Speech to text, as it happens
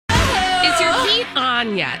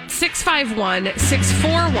on yet.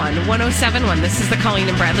 651-641-1071. This is the Colleen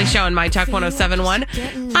and Bradley Show on My Talk 1071.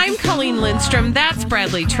 I'm Colleen Lindstrom. That's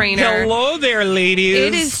Bradley Traynor. Hello there, ladies.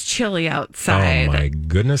 It is chilly outside. Oh, my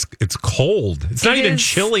goodness. It's cold. It's not even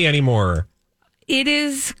chilly anymore. It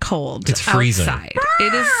is cold. It's freezing. Outside.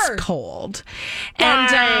 It is cold.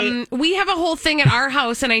 And we have a whole thing at our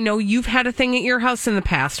house, and I know you've had a thing at your house in the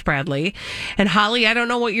past, Bradley. And Holly, I don't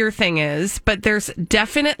know what your thing is, but there's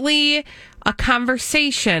definitely a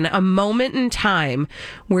conversation, a moment in time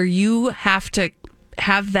where you have to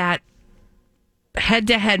have that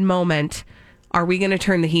head-to-head moment. Are we going to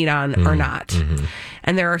turn the heat on or not? Mm-hmm.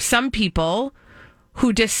 And there are some people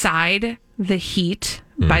who decide the heat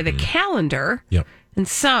by the calendar, and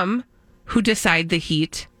some who decide the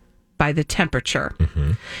heat by the temperature.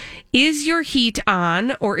 Mm-hmm. Is your heat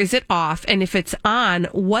on or is it off? And if it's on,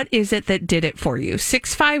 what is it that did it for you?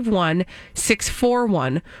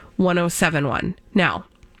 651-641-1071. Now,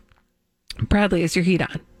 Bradley, is your heat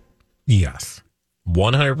on? Yes.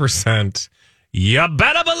 100%. You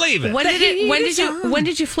better believe it. When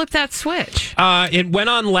did you flip that switch? It went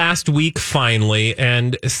on last week finally,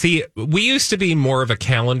 and see, we used to be more of a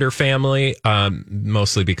calendar family,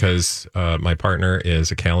 mostly because my partner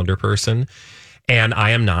is a calendar person, and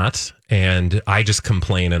I am not, and I just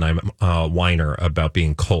complain, and I'm a whiner about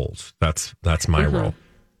being cold. That's my role,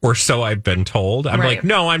 or so I've been told. I'm like,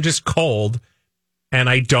 no, I'm just cold. And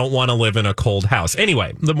I don't want to live in a cold house.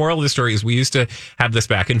 Anyway, the moral of the story is we used to have this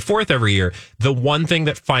back and forth every year. The one thing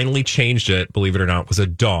that finally changed it, believe it or not, was a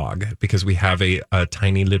dog, because we have a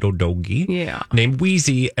tiny little doggy named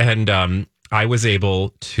Wheezy. And I was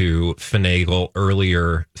able to finagle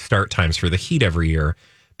earlier start times for the heat every year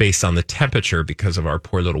based on the temperature, because of our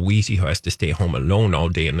poor little Wheezy who has to stay home alone all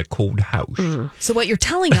day in the cold house. So what you're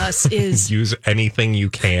telling us is... use anything you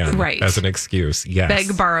can as an excuse. Yes.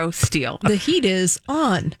 Beg, borrow, steal. The heat is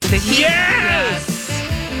on. The heat. Yes!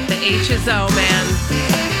 The H is O, man.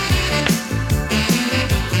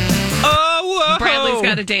 Bradley's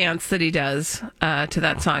got a dance that he does to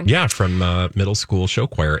that song. Yeah, from middle school show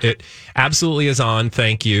choir. It absolutely is on.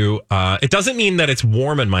 Thank you. It doesn't mean that it's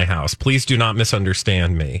warm in my house. Please do not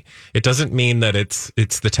misunderstand me. It doesn't mean that it's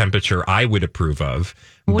the temperature I would approve of.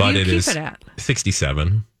 What but do you it keep is it at?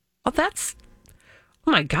 67. Oh, oh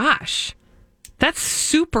my gosh. That's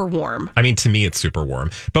super warm. I mean, to me, it's super warm.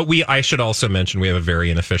 But I should also mention we have a very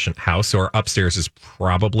inefficient house. So our upstairs is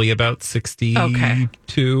probably about 62. Okay.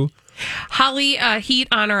 Holly, heat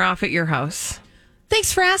on or off at your house?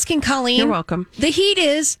 Thanks for asking, Colleen. You're welcome. The heat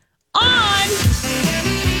is on.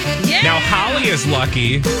 Yeah. Now, Holly is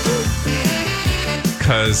lucky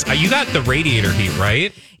because you got the radiator heat,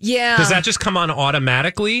 right? Yeah. Does that just come on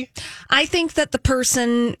automatically? I think that the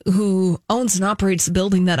person who owns and operates the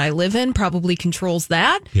building that I live in probably controls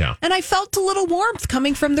that. Yeah. And I felt a little warmth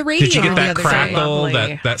coming from the radiator. Did you get that crackle,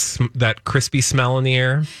 lovely. that crispy smell in the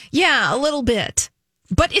air? Yeah, a little bit.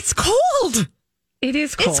 But it's cold. It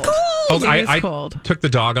is cold. It's cold. Oh, I cold. Took the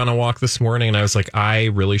dog on a walk this morning, and I was like, I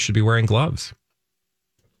really should be wearing gloves.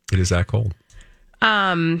 It is that cold.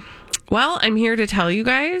 Well, I'm here to tell you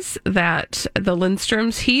guys that the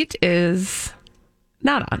Lindstrom's heat is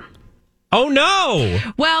not on. Oh, no.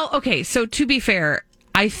 Well, okay, so to be fair,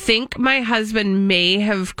 I think my husband may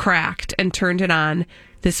have cracked and turned it on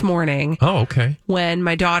this morning. Oh, okay. When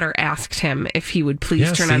my daughter asked him if he would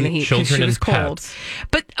please turn on the heat because she was cold.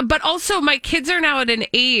 But also my kids are now at an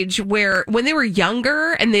age where when they were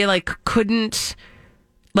younger and they couldn't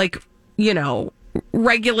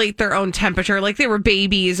regulate their own temperature, like they were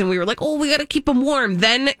babies and we were like, oh, we got to keep them warm.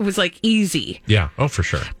 Then it was easy. Yeah. Oh, for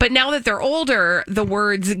sure. But now that they're older, the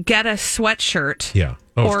words get a sweatshirt. Yeah.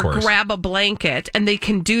 Oh, or grab a blanket, and they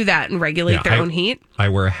can do that and regulate their own heat. I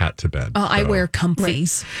wear a hat to bed. Oh, I wear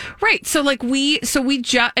comfies. Right. So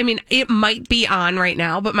it might be on right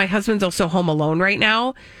now, but my husband's also home alone right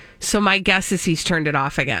now. So my guess is he's turned it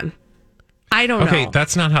off again. I don't know. Okay,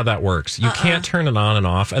 that's not how that works. You can't turn it on and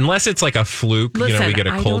off unless it's like a fluke. Listen, we get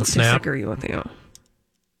a cold snap. I don't disagree with you,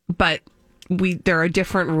 but there are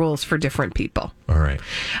different rules for different people. All right.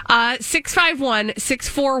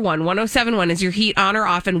 651-641-1071. Is your heat on or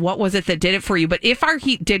off, and what was it that did it for you? But if our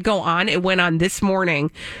heat did go on, it went on this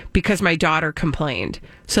morning because my daughter complained.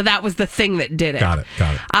 So that was the thing that did it. Got it.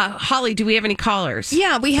 Holly, do we have any callers?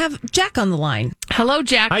 Yeah, we have Jack on the line. Hello,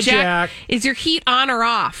 Jack. Hi, Jack. Is your heat on or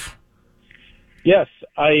off? Yes,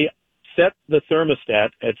 I set the thermostat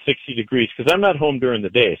at 60 degrees because I'm not home during the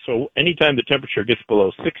day. So anytime the temperature gets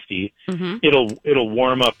below 60, it'll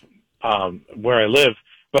warm up where I live.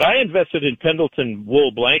 But I invested in Pendleton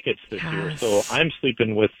wool blankets this year, so I'm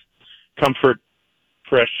sleeping with Comfort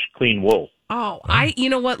fresh, clean wool. Oh, you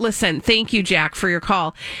know what? Listen, thank you, Jack, for your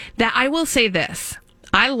call. That I will say this.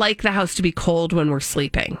 I like the house to be cold when we're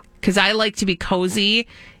sleeping because I like to be cozy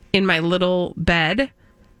in my little bed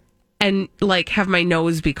and like have my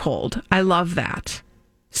nose be cold. I love that.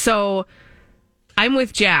 So I'm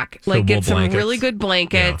with Jack. Like get some really good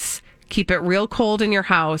blankets. Yeah. Keep it real cold in your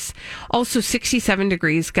house. Also 67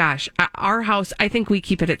 degrees. Gosh, our house, I think we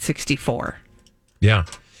keep it at 64. Yeah.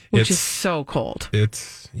 Which is so cold.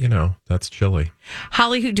 It's, that's chilly.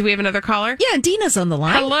 Holly, do we have another caller? Yeah, Dina's on the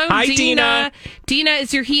line. Hello, Hi, Dina. Dina,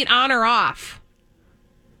 is your heat on or off?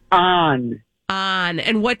 On.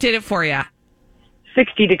 And what did it for you?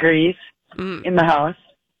 60 degrees in the house.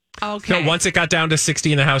 Okay. So once it got down to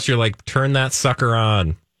 60 in the house, you're like, turn that sucker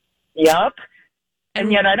on. Yep.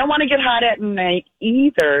 And yet I don't want to get hot at night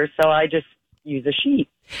either, so I just use a sheet.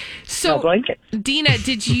 So, no blankets. Dina,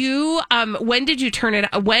 did you, when did you turn it,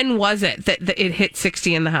 when was it that it hit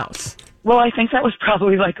 60 in the house? Well, I think that was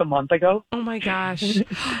probably like a month ago. Oh my gosh.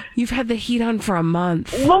 You've had the heat on for a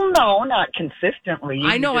month. Well, no, not consistently.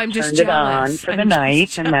 I know, I'm just jealous. It on for the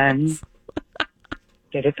night and then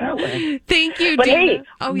did it that way. Thank you, but Dina. Hey,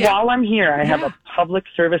 while I'm here, I have a public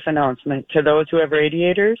service announcement to those who have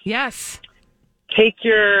radiators. Yes. Take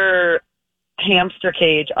your hamster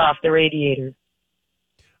cage off the radiator.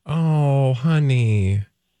 Oh, honey.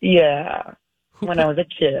 Yeah. When I was a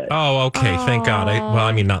kid. Oh, okay. Thank God.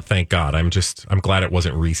 Not thank God. I'm glad it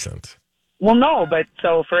wasn't recent. Well, no, but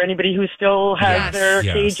so for anybody who still has their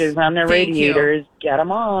cages on their radiators, get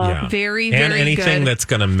them off. Yeah. Very, very good. And anything good. that's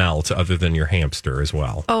going to melt other than your hamster as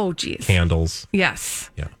well. Oh, geez. Candles. Yes.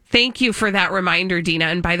 Yeah. Thank you for that reminder, Dina.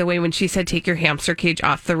 And by the way, when she said take your hamster cage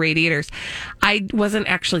off the radiators, I wasn't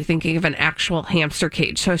actually thinking of an actual hamster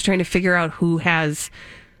cage. So I was trying to figure out who has...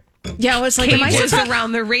 Yeah, I was like, am I supposed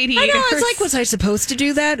around the radiators? I know, I was like, was I supposed to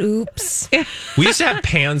do that? Oops. We used to have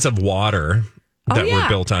pans of water that were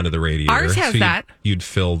built onto the radiator. Ours has that. You'd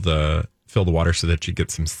fill the water so that you get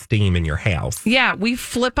some steam in your house. Yeah, we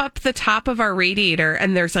flip up the top of our radiator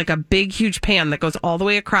and there's like a big, huge pan that goes all the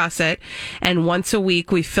way across it. And once a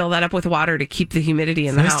week, we fill that up with water to keep the humidity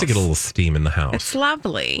in the house. Nice to get a little steam in the house. It's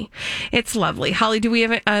lovely. It's lovely. Holly, do we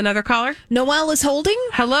have another caller? Noelle is holding.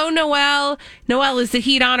 Hello, Noelle. Noelle, is the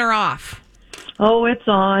heat on or off? Oh, it's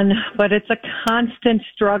on, but it's a constant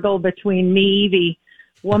struggle between me, the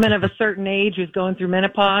woman of a certain age who's going through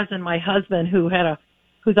menopause, and my husband who's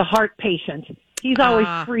a heart patient. He's always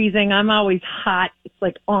freezing. I'm always hot. It's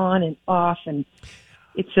like on and off, and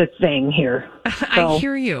it's a thing here. So, I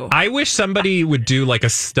hear you. I wish somebody would do like a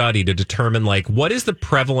study to determine like what is the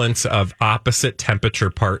prevalence of opposite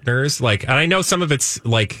temperature partners. Like, and I know some of it's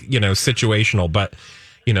like, situational, but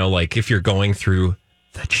like if you're going through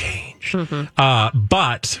the change. Mm-hmm.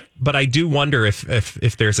 But I do wonder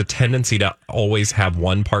if there's a tendency to always have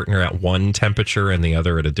one partner at one temperature and the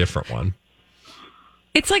other at a different one.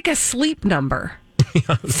 It's like a sleep number.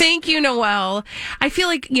 Yes. Thank you, Noelle. I feel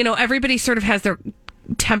like, everybody sort of has their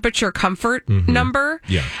temperature comfort number.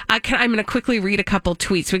 Yeah. I'm going to quickly read a couple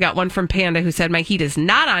tweets. We got one from Panda who said, my heat is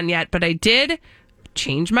not on yet, but I did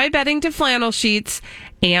change my bedding to flannel sheets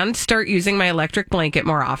and start using my electric blanket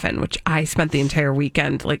more often, which I spent the entire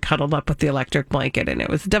weekend like cuddled up with the electric blanket and it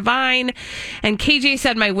was divine. And KJ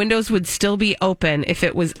said my windows would still be open if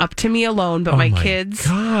it was up to me alone, but my kids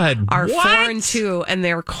are 4 and 2 and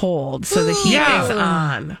they're cold, so the heat is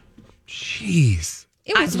on. Jeez.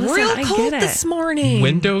 It was real cold this morning.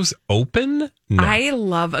 Windows open? No. I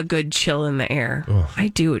love a good chill in the air. Ugh. I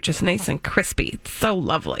do. Just nice and crispy. It's so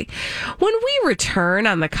lovely. When we return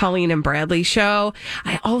on the Colleen and Bradley show,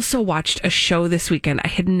 I also watched a show this weekend I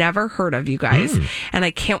had never heard of, you guys. And I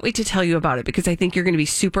can't wait to tell you about it because I think you're going to be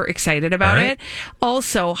super excited about it.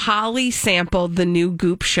 Also, Holly sampled the new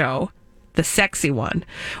Goop show, the sexy one.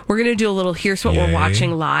 We're going to do a little Here's What We're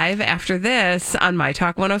Watching live after this on My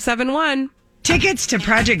Talk 107.1. Tickets to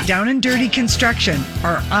Project Down and Dirty Construction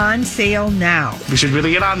are on sale now. We should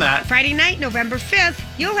really get on that. Friday night, November 5th,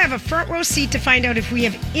 you'll have a front row seat to find out if we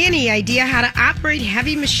have any idea how to operate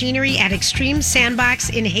heavy machinery at Extreme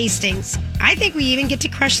Sandbox in Hastings. I think we even get to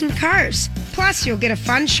crush some cars. Plus, you'll get a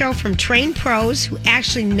fun show from trained pros who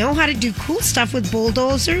actually know how to do cool stuff with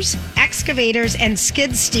bulldozers, excavators, and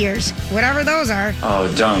skid steers, whatever those are.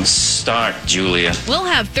 Oh, don't start, Julia. We'll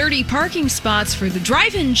have 30 parking spots for the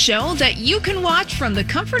drive-in show that you can watch from the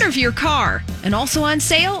comfort of your car. And also on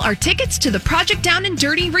sale are tickets to the Project Down and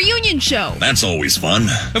Dirty reunion show. That's always fun.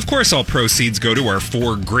 Of course, all proceeds go to our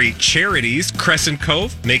 4 great charities: Crescent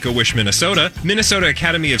Cove, Make-A-Wish Minnesota, Minnesota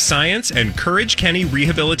Academy of Science, and and Courage Kenny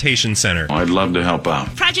Rehabilitation Center. I'd love to help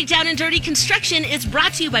out. Project Down and Dirty Construction is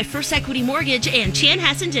brought to you by First Equity Mortgage and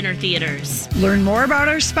Chanhassen Dinner Theaters. Learn more about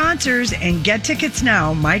our sponsors and get tickets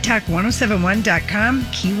now. mytalk1071.com,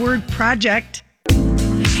 keyword project.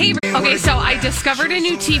 Hey, okay, so I discovered a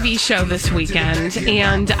new TV show this weekend,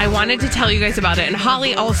 and I wanted to tell you guys about it. And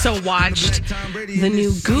Holly also watched the new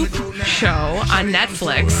GOOP show on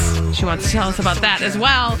Netflix. She wants to tell us about that as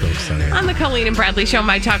well. On the Colleen and Bradley Show,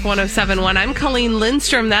 My Talk 1071. I'm Colleen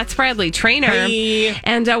Lindstrom. That's Bradley Trainer. Hey.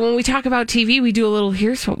 And when we talk about TV, we do a little,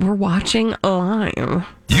 here's what we're watching live.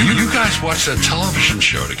 You guys watch that television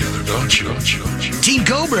show together, don't you? Team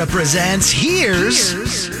Cobra presents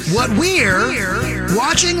Here's What We're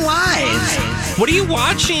Watching Live. What are you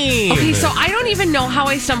watching? Okay, so I don't even know how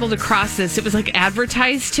I stumbled across this. It was like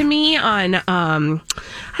advertised to me on, I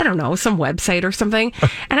don't know, some website or something.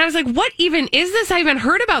 And I was like, what even is this? I haven't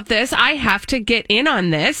heard about this. I have to get in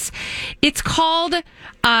on this. It's called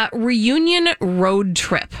Reunion Road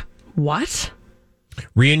Trip. What?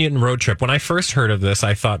 Reunion Road Trip. When I first heard of this,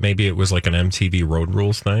 I thought maybe it was like an MTV Road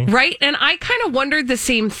Rules thing. Right. And I kind of wondered the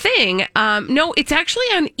same thing. No, it's actually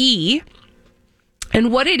on E!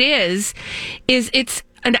 And what it is it's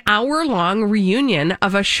an hour-long reunion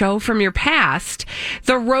of a show from your past.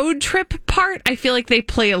 The road trip part, I feel like they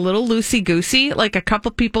play a little loosey-goosey, like a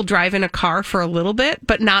couple people drive in a car for a little bit,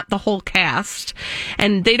 but not the whole cast.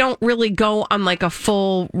 And they don't really go on like a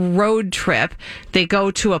full road trip. They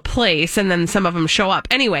go to a place, and then some of them show up.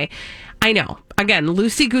 Anyway, I know. Again,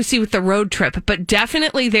 loosey-goosey with the road trip, but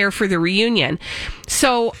definitely there for the reunion.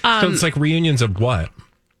 So it's like reunions of what?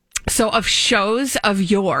 So of shows of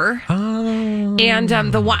yore. Oh. And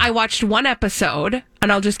I watched one episode,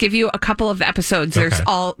 and I'll just give you a couple of episodes. Okay.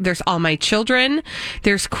 There's All My Children.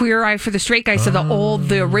 There's Queer Eye for the Straight Guy. So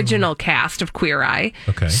the original cast of Queer Eye.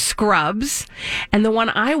 Okay. Scrubs. And the one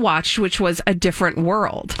I watched, which was A Different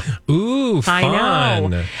World. Ooh, fun.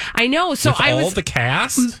 I know. So with all the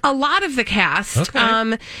cast? A lot of the cast.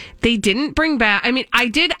 Okay. They didn't bring back, I mean, I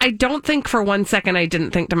don't think for one second I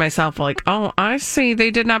didn't think to myself, like, oh, I see,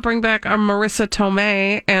 they did not bring back a Marissa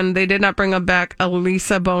Tomei, and they did not bring back a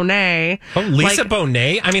Lisa Bonet. Oh, Lisa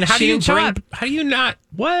Bonet? I mean, how do you not,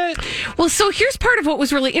 what? Well, so here's part of what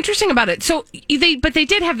was really interesting about it. So they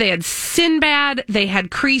had Sinbad, they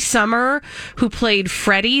had Cree Summer, who played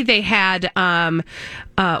Freddie, they had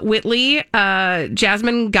Whitley,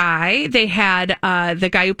 Jasmine Guy, they had the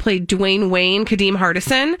guy who played Dwayne Wayne, Kadeem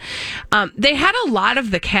Hardison. They had a lot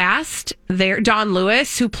of the cast there. Dawn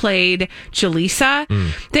Lewis, who played Jaleesa.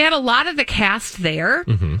 They had a lot of the cast there.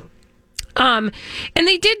 Mm-hmm. And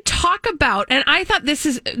they did talk about, and I thought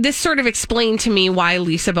this sort of explained to me why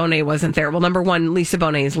Lisa Bonet wasn't there. Well, number one, Lisa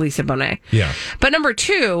Bonet is Lisa Bonet. Yeah. But number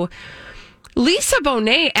two, Lisa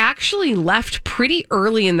Bonet actually left pretty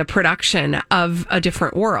early in the production of A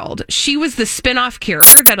Different World. She was the spin-off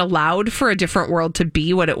character that allowed for A Different World to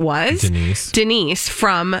be what it was. Denise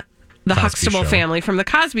from the Huxtable family, from the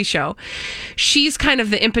Cosby Show. She's kind of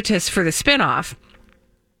the impetus for the spin-off.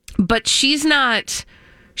 But she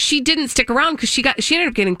didn't stick around because she ended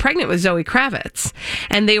up getting pregnant with Zoe Kravitz.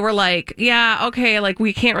 And they were like, yeah, okay, like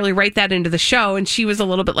we can't really write that into the show. And she was a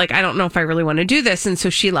little bit like, I don't know if I really want to do this. And so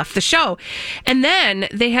she left the show. And then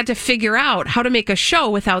they had to figure out how to make a show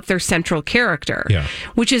without their central character,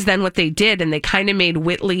 which is then what they did. And they kind of made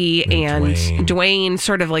Whitley and Dwayne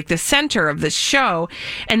sort of like the center of this show.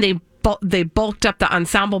 And they bulked up the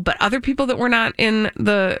ensemble, but other people that were not in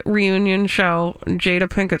the reunion show, Jada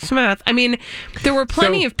Pinkett Smith, I mean, there were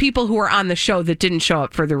plenty of people who were on the show that didn't show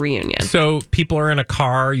up for the reunion. So people are in a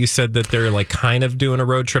car. You said that they're like kind of doing a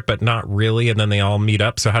road trip, but not really, and then they all meet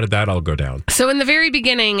up. So how did that all go down? So in the very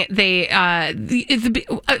beginning, they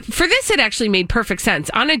for this, it actually made perfect sense.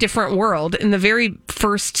 On A Different World, in the very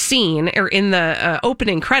first scene, or in the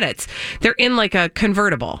opening credits, they're in like a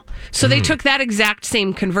convertible. So they took that exact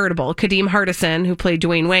same convertible. Kadeem Hardison, who played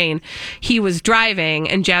Dwayne Wayne, he was driving,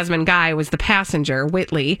 and Jasmine Guy was the passenger,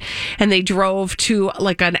 Whitley, and they drove to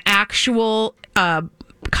like an actual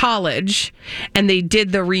college, and they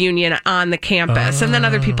did the reunion on the campus. And then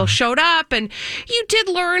other people showed up, and you did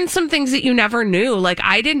learn some things that you never knew. Like,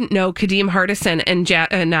 I didn't know Kadeem Hardison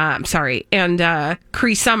and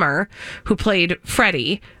Cree Summer, who played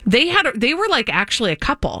Freddie. They were like actually a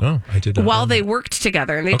couple. Oh, I did that while they worked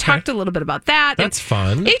together, and they talked a little bit about that. That's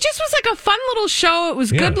fun. It just was like a fun little show. It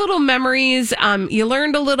was good little memories. You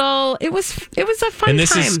learned a little. It was a fun time. And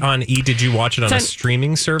this is on E! Did you watch it on a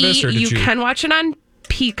streaming service, or did you can watch it on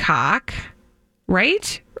Peacock,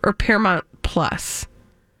 right? Or Paramount Plus.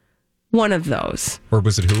 One of those. Or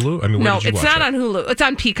was it Hulu? I mean, where no, did you it's watch not it? on Hulu. It's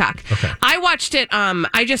on Peacock. Okay. I watched it.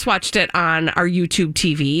 I just watched it on our YouTube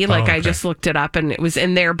TV. I just looked it up and it was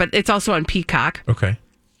in there, but it's also on Peacock. Okay.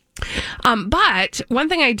 But one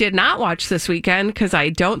thing I did not watch this weekend, because I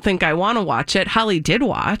don't think I want to watch it, Holly did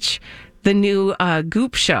watch the new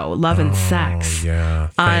Goop show, Love and Sex,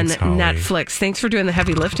 Thanks, on Holly. Netflix. Thanks for doing the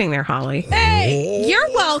heavy lifting there, Holly. Hey, you're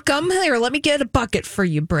welcome. Here, let me get a bucket for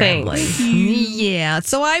you, Bradley. Thanks. Yeah,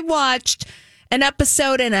 so I watched an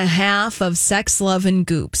episode and a half of Sex, Love, and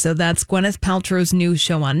Goop. So that's Gwyneth Paltrow's new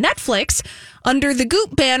show on Netflix under the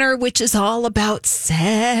Goop banner, which is all about sex.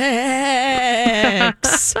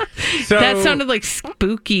 That sounded like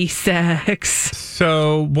spooky sex.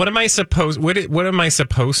 So what am I supposed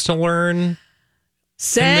to learn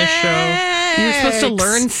Sex. in this show? You're supposed to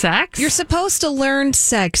learn sex? You're supposed to learn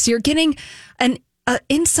sex. You're getting an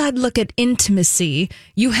inside look at intimacy.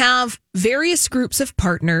 You have various groups of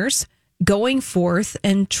partners going forth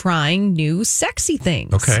and trying new sexy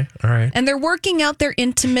things. Okay, all right. And they're working out their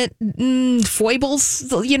intimate foibles,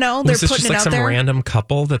 they're Was this putting just it like out some there. random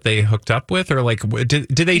couple that they hooked up with? Or like, did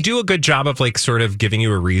they do a good job of like sort of giving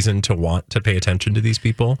you a reason to want to pay attention to these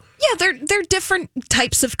people? Yeah, they're different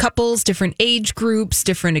types of couples, different age groups,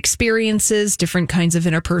 different experiences, different kinds of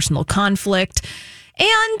interpersonal conflict.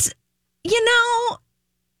 And,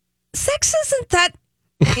 sex isn't that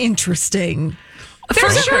interesting.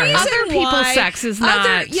 There's a reason other people's why sex is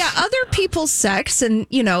not. Other people's sex, and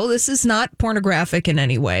this is not pornographic in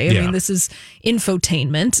any way. I mean, this is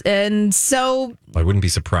infotainment, and so I wouldn't be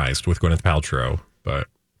surprised with Gwyneth Paltrow, but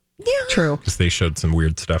true, because they showed some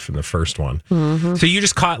weird stuff in the first one. Mm-hmm. So you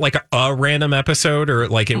just caught like a random episode, or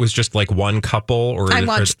like it was just like one couple, or I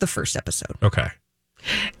watched the first episode. Okay,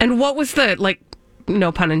 and what was the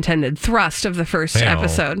no pun intended, thrust of the first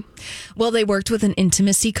episode? Well, they worked with an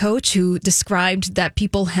intimacy coach who described that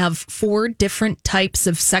people have 4 different types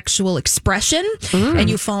of sexual expression, and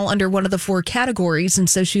you fall under one of the 4 categories. And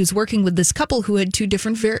so she was working with this couple who had 2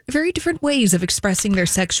 different, very different ways of expressing their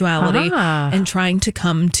sexuality and trying to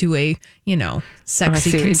come to a,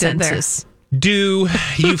 sexy consensus. Do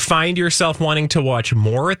you find yourself wanting to watch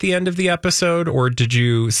more at the end of the episode, or did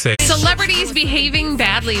you say celebrities behaving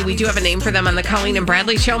badly? We do have a name for them on the Colleen and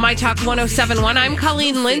Bradley Show, My Talk 107.1. I'm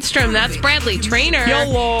Colleen Lindstrom. That's Bradley Trainer.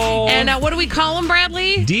 Hello. And what do we call him,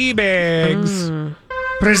 Bradley? D-bags.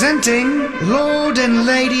 Presenting Lord and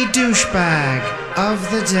Lady Douchebag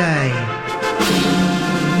of the Day.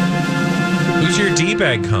 Who's your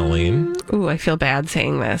D-bag, Colleen? Ooh, I feel bad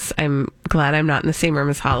saying this. I'm glad I'm not in the same room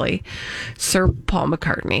as Holly. Sir Paul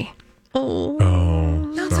McCartney.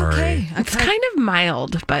 Oh, That's sorry. okay. It's kind of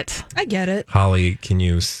mild, but I get it. Holly, can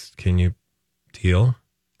you deal?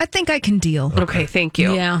 I think I can deal. Okay, thank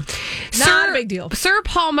you. Yeah. Not a big deal. Sir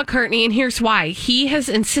Paul McCartney, and here's why. He has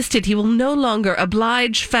insisted he will no longer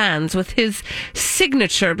oblige fans with his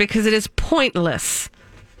signature because it is pointless.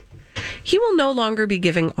 He will no longer be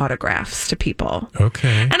giving autographs to people.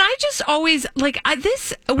 Okay. And I just always,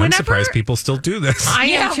 I'm surprised people still do this. I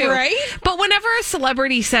am too. Right? But whenever a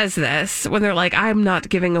celebrity says this, when they're like, I'm not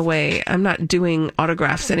doing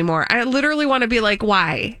autographs anymore, I literally want to be like,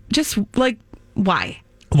 why? Just why?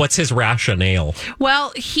 What's his rationale?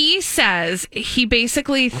 Well, he says he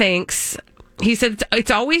basically thinks, he said it's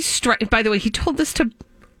always, by the way, he told this to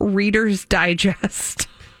Reader's Digest.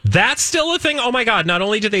 That's still a thing? Oh my God. Not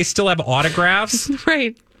only do they still have autographs,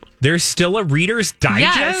 right? There's still a Reader's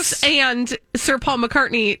Digest? Yes, and Sir Paul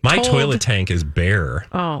McCartney My toilet tank is bare.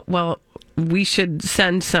 Oh, well, we should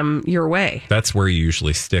send some your way. That's where you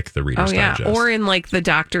usually stick the Reader's Digest. Or in the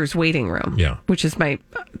doctor's waiting room. Yeah. Which is my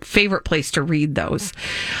favorite place to read those.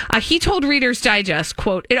 He told Reader's Digest,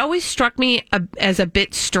 quote, "It always struck me as a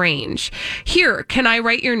bit strange. Here, can I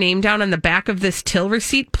write your name down on the back of this till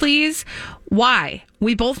receipt, please? Why?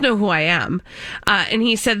 We both know who I am." And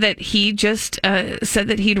he said that he just said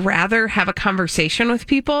that he'd rather have a conversation with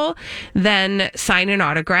people than sign an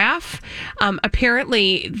autograph.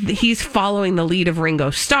 Apparently, he's following the lead of Ringo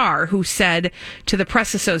Starr, who said to the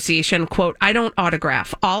Press Association, quote, "I don't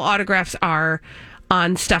autograph. All autographs are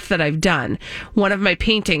on stuff that I've done, one of my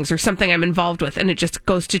paintings or something I'm involved with, and it just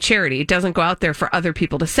goes to charity. It doesn't go out there for other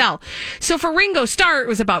people to sell." So for Ringo Starr, it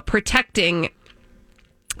was about protecting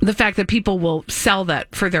the fact that people will sell that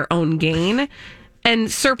for their own gain.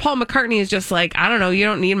 And Sir Paul McCartney is just like, I don't know, you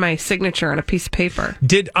don't need my signature on a piece of paper.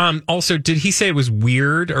 Did he say it was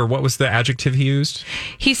weird, or what was the adjective he used?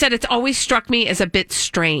 He said it's always struck me as a bit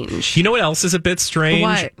strange. You know what else is a bit strange?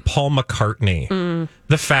 What? Paul McCartney.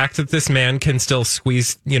 The fact that this man can still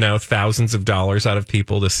squeeze, thousands of dollars out of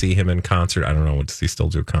people to see him in concert. I don't know. Does he still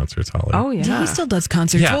do concerts, Holly? Oh, yeah. He still does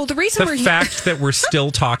concerts. Yeah. Well, the reason the fact that we're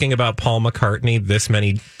still talking about Paul McCartney this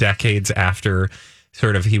many decades after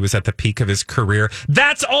sort of he was at the peak of his career,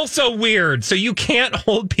 that's also weird. So you can't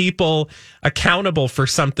hold people accountable for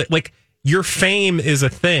something. Like, your fame is a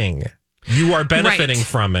thing. You are benefiting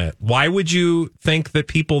from it. Why would you think that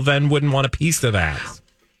people then wouldn't want a piece of that?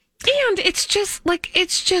 And it's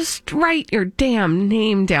just write your damn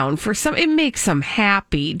name down for some. It makes them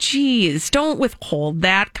happy. Jeez, don't withhold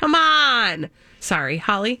that. Come on. Sorry,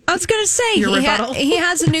 Holly. I was going to say he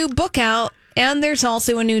has a new book out, and there's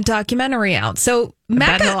also a new documentary out. So I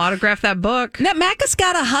bet he'll autograph that book. Now, Mac has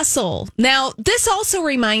got to hustle. Now, this also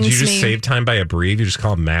reminds me. Did you just save time by a breathe? You just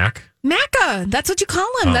call him Mac? Macca, that's what you call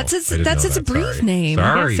him. Oh, that's his brief name.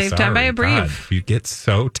 Sorry, save time by a brief. God, you get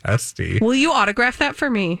so testy. Will you autograph that for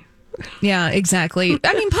me? Yeah, exactly.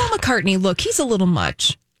 I mean, Paul McCartney, look, he's a little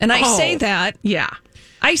much. And I say that. Yeah.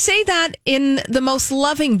 I say that in the most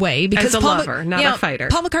loving way because as a lover, not a fighter.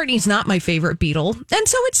 Paul McCartney's not my favorite Beatle, and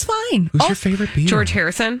so it's fine. Who's your favorite Beatle? George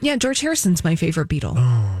Harrison? Yeah, George Harrison's my favorite Beatle.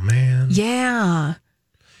 Oh, man. Yeah.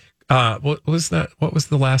 What was that? What was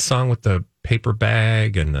the last song with the paper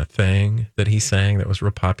bag and the thing that he sang that was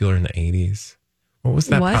real popular in the 80s? What was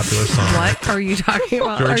that popular song? What are you talking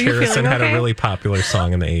about? George Harrison had a really popular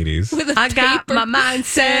song in the 80s. I got my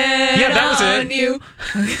mindset. Yeah, that was it. You.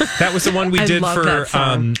 That was the one we did for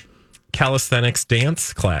calisthenics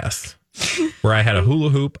dance class, where I had a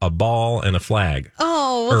hula hoop, a ball, and a flag.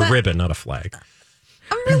 Oh, or ribbon, not a flag.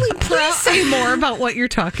 I'm really proud. Please say more about what you're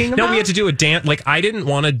talking about. No, we had to do a dance. Like, I didn't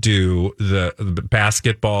want to do the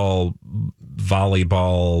basketball,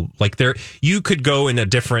 volleyball. Like, you could go in a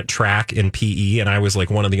different track in PE, and I was like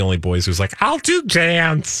one of the only boys who was like, I'll do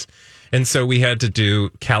dance. And so we had to do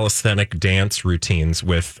calisthenic dance routines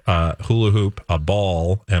with a hula hoop, a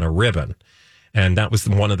ball, and a ribbon. And that was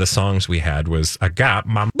one of the songs we had was I got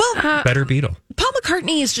my better Beatle. Paul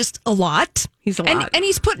McCartney is just a lot. He's a lot. And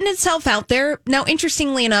he's putting himself out there. Now,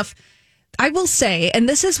 interestingly enough, I will say, and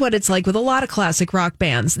this is what it's like with a lot of classic rock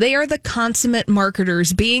bands, they are the consummate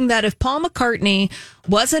marketers, being that if Paul McCartney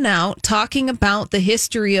wasn't out talking about the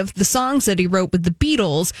history of the songs that he wrote with the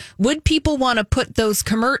Beatles, would people want to put those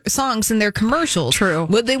songs in their commercials? True.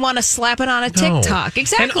 Would they want to slap it on a TikTok?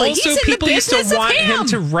 Exactly. And also, he's in people the used to business want him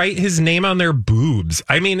to write his name on their boobs.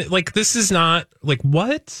 I mean, like, this is not, like,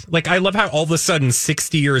 what? Like, I love how all of a sudden,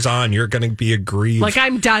 60 years on, you're going to be aggrieved. Like,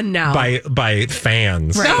 I'm done now. By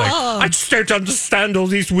fans. Right. Like, I just don't understand all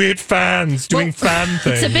these weird fans doing fan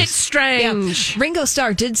things. It's a bit strange. Yeah. Ringo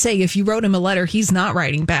Starr did say if you wrote him a letter, he's not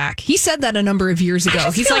writing back. He said that a number of years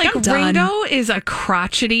ago. He's like, I'm done. Ringo is a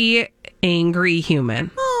crotchety, angry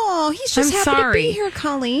human. Oh, he's just happy to be here,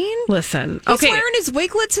 Colleen. Listen, he's wearing his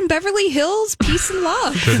wiglets in Beverly Hills. Peace and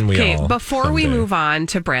love. Shouldn't we all? Before we move on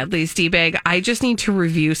to Bradley's D-Bag, I just need to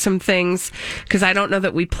review some things because I don't know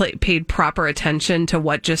that we paid proper attention to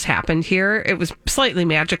what just happened here. It was slightly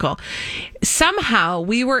magical. Somehow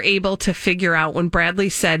we were able to figure out when Bradley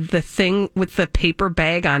said the thing with the paper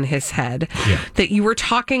bag on his head that you were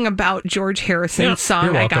talking about George Harrison's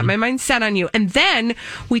song, I Got My Mind Set on You. And then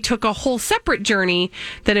we took a whole separate journey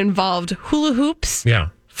that involved hula hoops,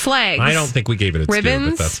 flags. I don't think we gave it its ribbons, due,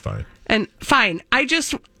 but that's fine. And fine.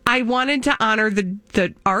 I wanted to honor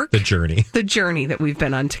the arc, the journey that we've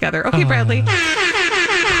been on together. Okay, Bradley. Who,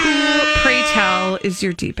 pray tell, is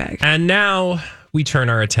your D-Bag? And now we turn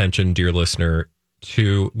our attention, dear listener,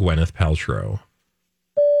 to Gwyneth Paltrow.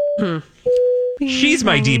 She's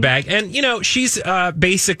my D-Bag. And, she's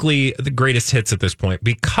basically the greatest hits at this point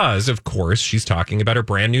because, of course, she's talking about her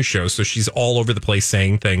brand new show. So she's all over the place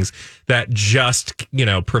saying things that just,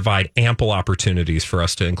 provide ample opportunities for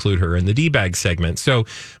us to include her in the D-Bag segment. So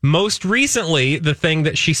most recently, the thing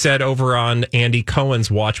that she said over on Andy Cohen's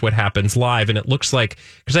Watch What Happens Live, and it looks like,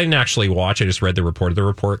 because I didn't actually watch, I just read the report of the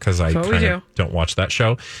report because I kind of don't watch that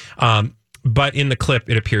show. But in the clip,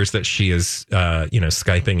 it appears that she is,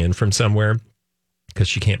 Skyping in from somewhere. Because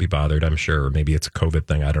she can't be bothered, I'm sure. Or maybe it's a COVID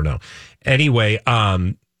thing. I don't know. Anyway,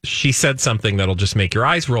 she said something that'll just make your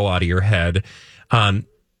eyes roll out of your head.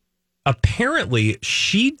 Apparently,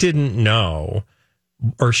 she didn't know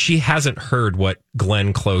or she hasn't heard what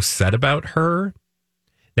Glenn Close said about her.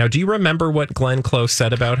 Now, do you remember what Glenn Close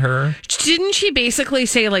said about her? Didn't she basically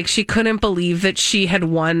say, like, she couldn't believe that she had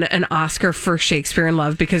won an Oscar for Shakespeare in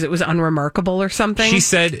Love because it was unremarkable or something? She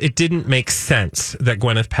said it didn't make sense that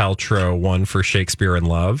Gwyneth Paltrow won for Shakespeare in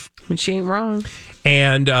Love. But she ain't wrong.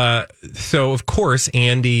 And so, of course,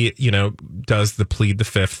 Andy, does the plead the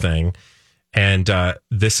fifth thing. And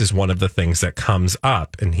this is one of the things that comes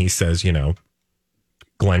up. And he says,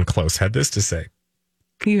 Glenn Close had this to say.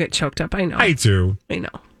 You get choked up. I know. I do. I know.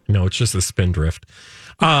 No, it's just a spindrift.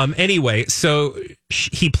 Anyway, so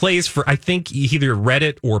he plays for, I think he either read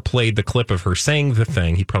it or played the clip of her saying the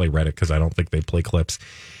thing. He probably read it because I don't think they play clips.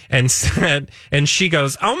 And she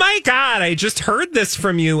goes, "Oh my God, I just heard this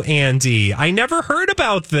from you, Andy. I never heard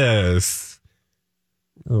about this."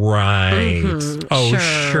 Right. Mm-hmm.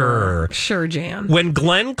 Oh, Sure, Jan. When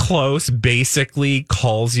Glenn Close basically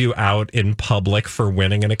calls you out in public for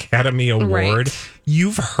winning an Academy Award,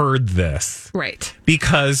 you've heard this. Right.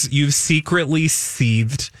 Because you've secretly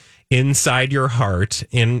seethed inside your heart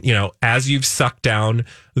as you've sucked down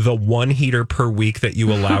the one heater per week that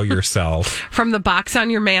you allow yourself. From the box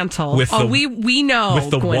on your mantle. We know.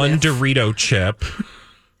 With the Gwyneth. one Dorito chip.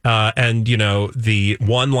 And the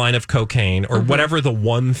one line of cocaine or whatever the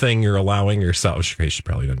one thing you're allowing yourself. She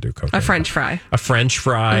probably doesn't do cocaine. A French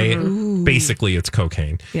fry. Basically, it's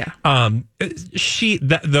cocaine. Yeah.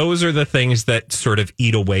 Those are the things that sort of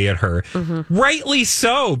eat away at her. Rightly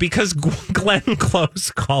so, because Glenn Close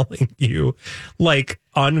calling you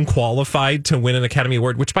unqualified to win an Academy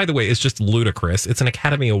Award, which by the way is just ludicrous. It's an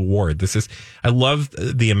Academy Award. I love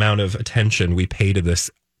the amount of attention we pay to this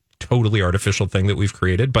totally artificial thing that we've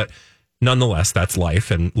created, but nonetheless, that's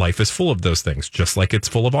life, and life is full of those things, just like it's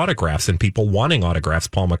full of autographs and people wanting autographs.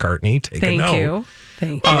 Paul McCartney, take a note.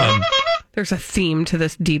 Thank you. There's a theme to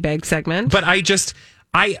this D-bag segment. But I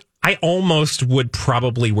almost would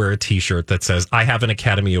probably wear a t-shirt that says, "I have an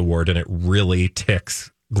Academy Award," and it really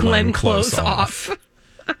ticks Glenn Close off.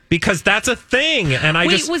 Because that's a thing. And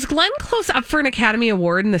was Glenn Close up for an Academy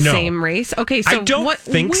Award in the same race? Okay, so I don't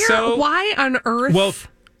think so. Why on earth? Well,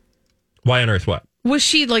 why on earth what? Was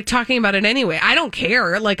she talking about it anyway? I don't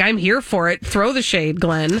care. I'm here for it. Throw the shade,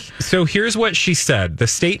 Glenn. So here's what she said. The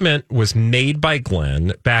statement was made by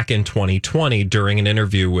Glenn back in 2020 during an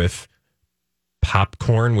interview with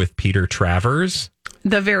Popcorn with Peter Travers.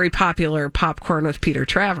 The very popular Popcorn with Peter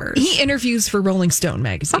Travers. He interviews for Rolling Stone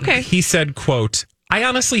magazine. Okay. He said, quote, "I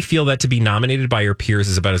honestly feel that to be nominated by your peers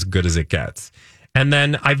is about as good as it gets. And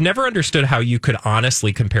then I've never understood how you could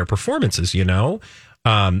honestly compare performances,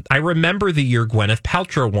 I remember the year Gwyneth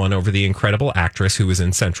Paltrow won over the incredible actress who was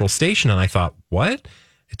in Central Station, and I thought, what?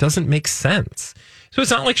 It doesn't make sense." So it's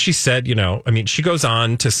not like she said, she goes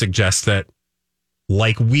on to suggest that,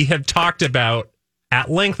 like we have talked about at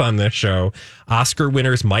length on this show, Oscar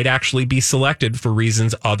winners might actually be selected for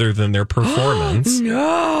reasons other than their performance.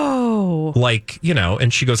 No.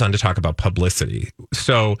 And she goes on to talk about publicity.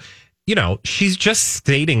 So, she's just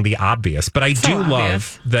stating the obvious, but I do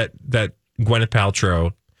love that Gwyneth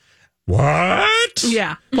Paltrow. What?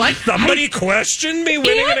 Yeah. What? Somebody questioned me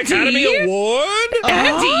winning an Academy Award?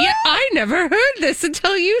 Andy, I never heard this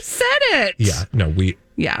until you said it. Yeah. No, you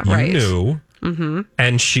knew. Mm-hmm.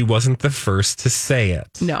 And she wasn't the first to say it.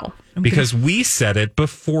 No. Because we said it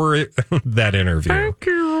before that interview. Thank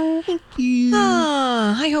you.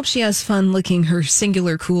 I hope she has fun licking her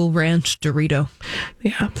singular Cool Ranch Dorito.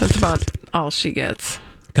 Yeah, that's about all she gets.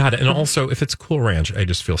 God, and also, if it's Cool Ranch, I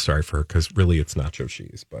just feel sorry for her because really it's nacho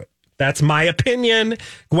cheese. But that's my opinion.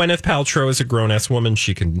 Gwyneth Paltrow is a grown-ass woman.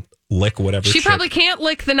 She can lick whatever She probably can't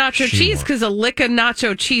lick the nacho cheese because a lick of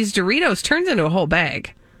nacho cheese Doritos turns into a whole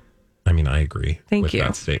bag. I agree with you.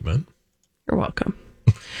 That statement. You're welcome.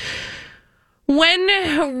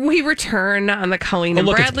 When we return on the Colleen and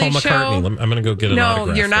Bradley it's Paul show... McCartney. I'm going to go get an autograph.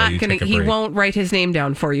 No, you're not going to... He break. won't write his name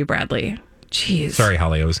down for you, Bradley. Jeez. Sorry,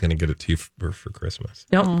 Holly. I was going to get it to you for Christmas.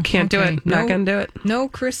 Nope, can't do it. Not going to do it. No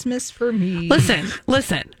Christmas for me. Listen.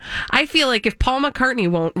 I feel like if Paul McCartney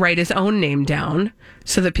won't write his own name down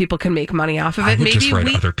so that people can make money off of it, maybe just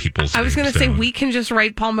write other people's. I was going to say we can just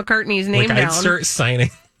write Paul McCartney's name down. I'd start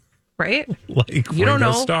signing, right? You don't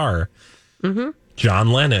know. Starr,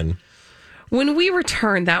 John Lennon. When we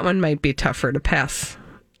return, that one might be tougher to pass.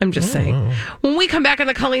 I'm just saying. When we come back on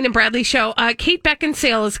the Colleen and Bradley show, Kate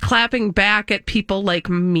Beckinsale is clapping back at people like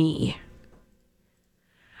me.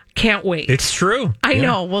 Can't wait. It's true. I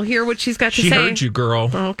know. We'll hear what she's got to say. She heard you, girl.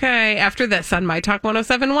 Okay. After this on My Talk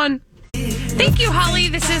 107.1. Thank you, Holly.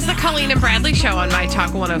 This is the Colleen and Bradley show on My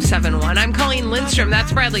Talk 107.1. I'm Colleen Lindstrom.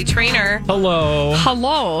 That's Bradley Traynor.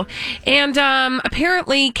 Hello. And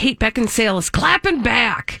apparently Kate Beckinsale is clapping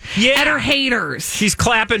back at her haters. She's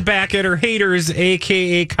clapping back at her haters,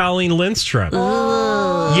 a.k.a. Colleen Lindstrom.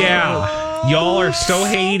 Yeah. Y'all are so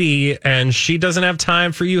hatey, and she doesn't have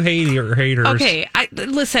time for you haters. Okay,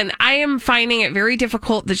 listen, I am finding it very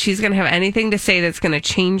difficult that she's going to have anything to say that's going to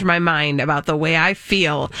change my mind about the way I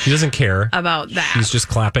feel. She doesn't care about that. She's just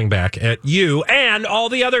clapping back at you and all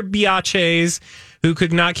the other biatches who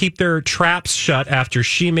could not keep their traps shut after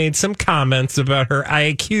she made some comments about her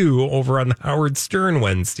IQ over on the Howard Stern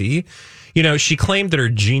Wednesday. You know, she claimed that her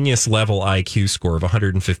genius level IQ score of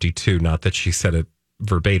 152, not that she said it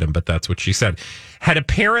verbatim, but that's what she said, had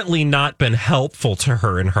apparently not been helpful to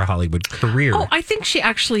her in her Hollywood career. Oh, I think she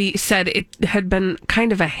actually said it had been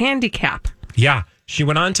kind of a handicap. Yeah. She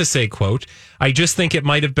went on to say, quote, I just think it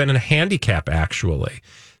might have been a handicap, actually.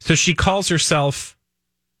 So she calls herself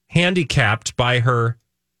handicapped by her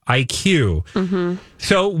IQ. Mm-hmm.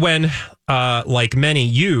 So when, like many,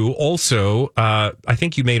 you also, I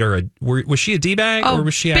think you made her was she a D-bag or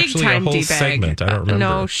was she actually a whole D-bag segment? I don't remember.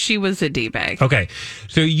 No, she was a D-bag. Okay.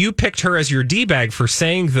 So you picked her as your D-bag for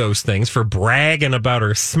saying those things, for bragging about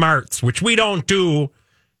her smarts, which we don't do.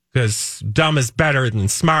 Because dumb is better than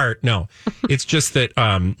smart. No, it's just that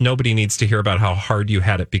nobody needs to hear about how hard you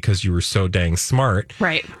had it because you were so dang smart.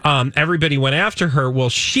 Right. Everybody went after her. Well,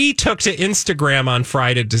 she took to Instagram on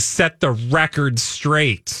Friday to set the record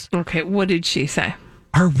straight. Okay, what did she say?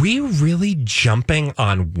 Are we really jumping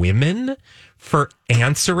on women for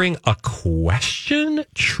answering a question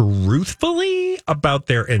truthfully about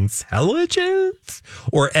their intelligence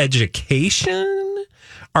or education?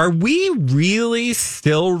 Are we really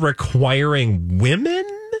still requiring women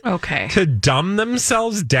to dumb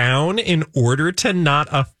themselves down in order to not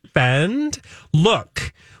offend?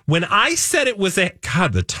 Look, when I said it was the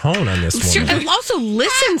tone on this one. And also,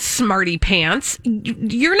 listen, smarty pants.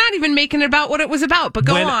 You're not even making it about what it was about, but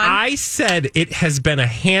go on. When I said it has been a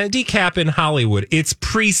handicap in Hollywood, it's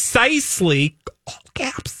precisely, all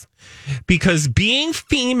caps, because being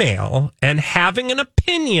female and having an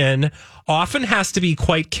opinion often has to be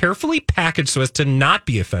quite carefully packaged so as to not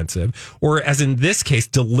be offensive, or as in this case,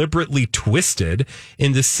 deliberately twisted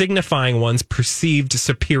into signifying one's perceived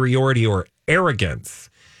superiority or arrogance.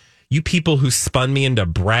 You people who spun me into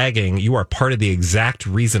bragging, you are part of the exact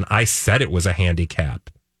reason I said it was a handicap.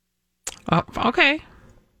 Oh, okay.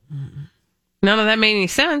 None of that made any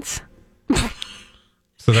sense.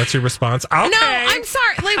 So that's your response? Okay. No, I'm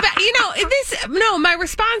sorry. My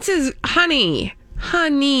response is, honey,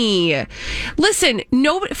 listen,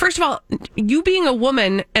 first of all, you being a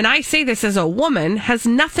woman, and I say this as a woman, has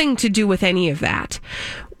nothing to do with any of that.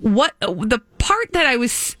 What the part that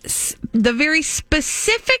the very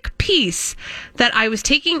specific piece that I was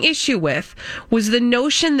taking issue with was the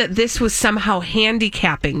notion that this was somehow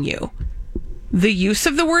handicapping you. The use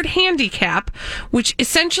of the word handicap, which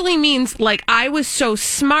essentially means like I was so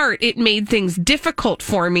smart, it made things difficult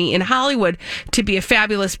for me in Hollywood to be a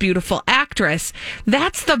fabulous, beautiful actress.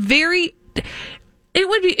 That's the very... It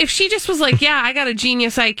would be if she just was like, yeah, I got a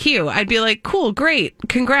genius IQ. I'd be like, cool, great,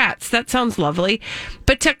 congrats. That sounds lovely.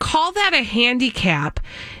 But to call that a handicap,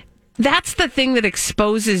 that's the thing that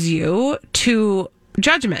exposes you to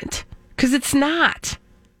judgment. Because it's not.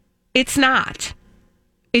 It's not.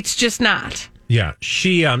 It's just not. Yeah,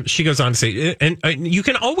 she goes on to say, and you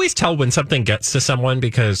can always tell when something gets to someone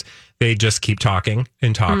because they just keep talking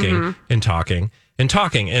and talking and talking and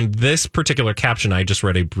talking. And this particular caption, I just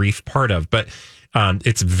read a brief part of, but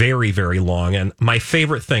it's very, very long. And my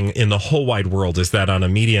favorite thing in the whole wide world is that on a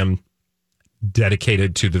medium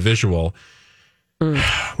dedicated to the visual,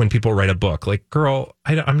 when people write a book, like, girl,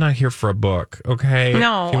 I'm not here for a book, okay?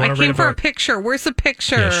 No, I came for a picture. Where's the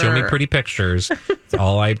picture? Yeah, show me pretty pictures. It's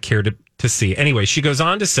all I'd care to see. Anyway, she goes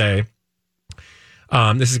on to say,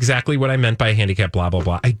 this is exactly what I meant by handicap, blah, blah,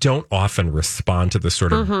 blah. I don't often respond to the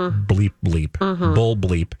sort of bleep, bull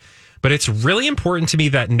bleep. But it's really important to me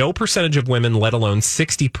that no percentage of women, let alone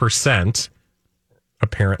 60%,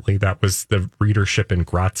 apparently that was the readership in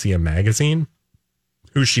Grazia magazine,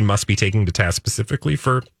 who she must be taking to task specifically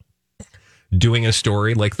for doing a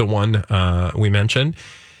story like the one we mentioned,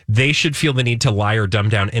 they should feel the need to lie or dumb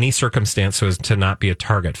down any circumstance so as to not be a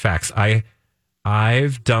target. Facts.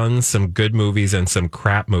 I've done some good movies and some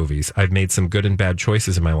crap movies. I've made some good and bad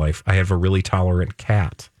choices in my life. I have a really tolerant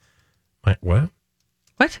cat. What?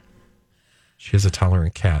 What? She has a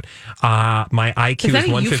tolerant cat. My IQ is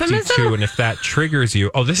 152, euphemism? And if that triggers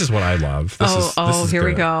you... Oh, this is what I love. This is here good.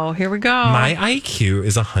 we go. Here we go. My IQ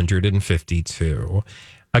is 152.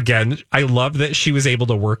 Again, I love that she was able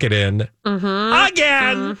to work it in.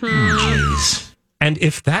 Again! Jeez. And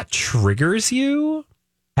if that triggers you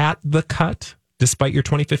at the cut, despite your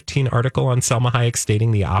 2015 article on Selma Hayek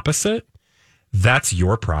stating the opposite, that's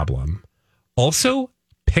your problem. Also,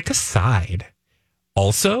 pick a side.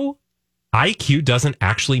 Also, IQ doesn't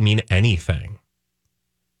actually mean anything.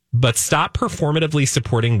 But stop performatively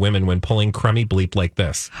supporting women when pulling crummy bleep like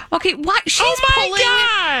this. Okay, what? She's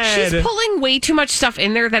pulling way too much stuff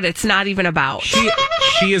in there that it's not even about.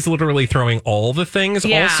 She is literally throwing all the things.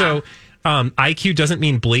 Yeah. Also, IQ doesn't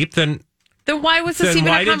mean bleep, then why was this even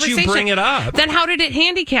a conversation? Then why did you bring it up? Then how did it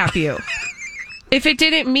handicap you? If it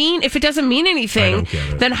doesn't mean anything,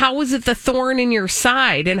 then how was it the thorn in your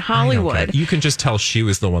side in Hollywood? You can just tell she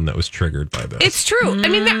was the one that was triggered by this. It's true. I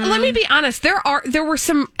mean, let me be honest. There were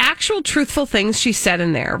some actual truthful things she said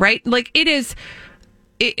in there, right? Like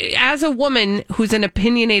as a woman who's an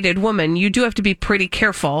opinionated woman, you do have to be pretty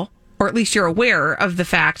careful, or at least you're aware of the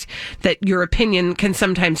fact that your opinion can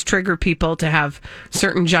sometimes trigger people to have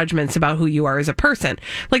certain judgments about who you are as a person.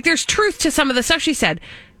 Like, there's truth to some of the stuff she said,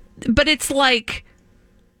 but it's like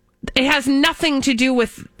it has nothing to do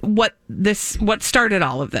with what started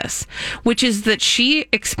all of this, which is that she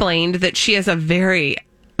explained that she has a very,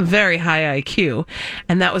 very high IQ,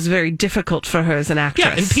 and that was very difficult for her as an actress.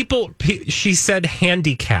 Yeah, and she said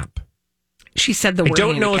handicap. She said the word handicap.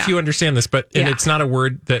 I don't know if you understand this, but and it's not a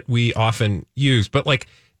word that we often use, but like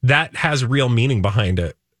that has real meaning behind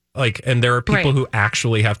it. Like, and there are people who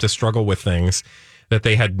actually have to struggle with things that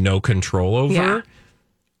they had no control over. Yeah.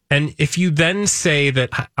 And if you then say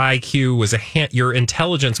that IQ was your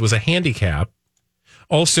intelligence was a handicap,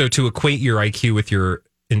 also to equate your IQ with your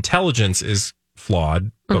intelligence is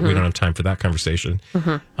flawed, but we don't have time for that conversation.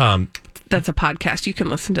 Mm-hmm. That's a podcast. You can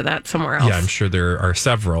listen to that somewhere else. Yeah, I'm sure there are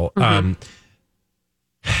several. Mm-hmm.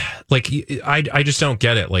 I just don't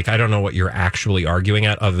get it. Like, I don't know what you're actually arguing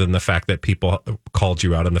at, other than the fact that people called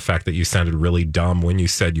you out on the fact that you sounded really dumb when you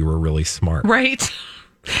said you were really smart. Right.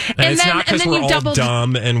 And it's not because we're all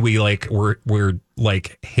dumb and we're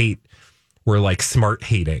smart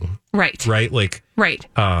hating. Right. Right? Like, right.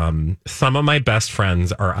 Some of my best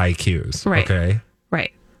friends are IQs. Right. Okay.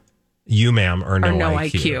 Right. You, ma'am, are no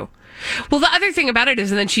IQ. Well, the other thing about it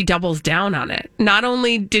is, and then she doubles down on it. Not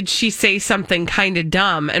only did she say something kind of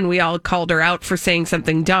dumb, and we all called her out for saying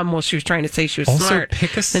something dumb while she was trying to say she was smart.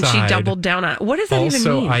 Pick a side. Then she doubled down on it. What does that even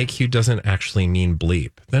mean? Also, IQ doesn't actually mean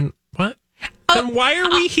bleep. Then what? Then why are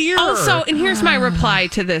we here? Also, and here's my reply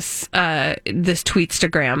to this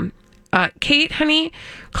Tweetstagram. Kate, honey,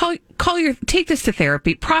 take this to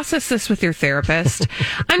therapy. Process this with your therapist.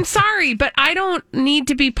 I'm sorry, but I don't need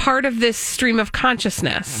to be part of this stream of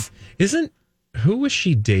consciousness. Who was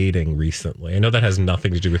she dating recently? I know that has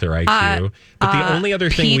nothing to do with her IQ, but the only other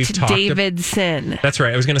thing we've talked about... Pete Davidson. That's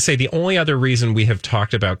right. I was going to say the only other reason we have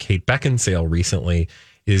talked about Kate Beckinsale recently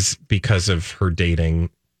is because of her dating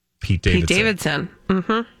Pete Davidson.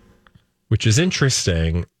 Mm-hmm. Which is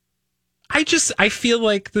interesting. I feel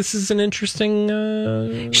like this is an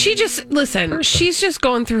interesting... she's just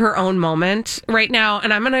going through her own moment right now,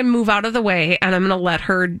 and I'm going to move out of the way, and I'm going to let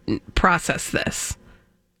her process this.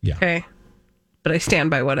 Yeah. Okay. But I stand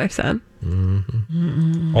by what I said.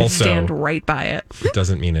 Mm-hmm. Also, I stand right by it. It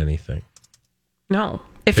doesn't mean anything. No.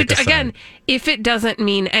 If it doesn't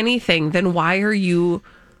mean anything, then why are you...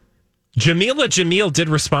 Jamil did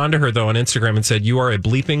respond to her, though, on Instagram and said, "You are a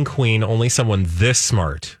bleeping queen. Only someone this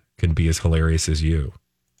smart can be as hilarious as you."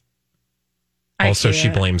 Also, she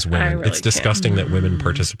blames women. Really it's disgusting that women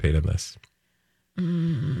participate in this.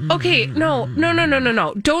 Okay, no.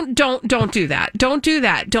 Don't do that. Don't do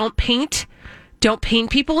that. Don't paint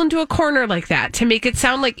people into a corner like that to make it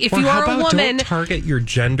sound like if you are a woman, don't target your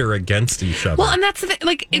gender against each other. Well, and that's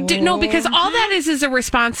no, because all that is a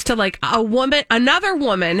response to like another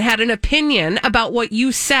woman had an opinion about what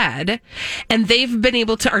you said, and they've been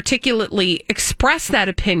able to articulately express that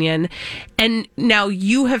opinion, and now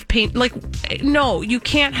you have no, you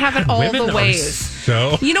can't have it all the ways.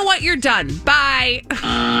 You know what? You're done. Bye.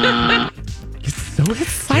 It's so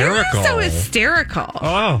hysterical. Why are you so hysterical?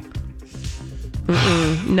 Oh.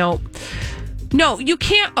 No, you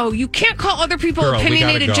can't. Oh, you can't call other people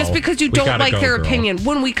opinionated just because you don't like their opinion.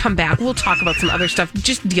 When we come back, we'll talk about some other stuff.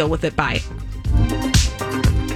 Just deal with it. Bye.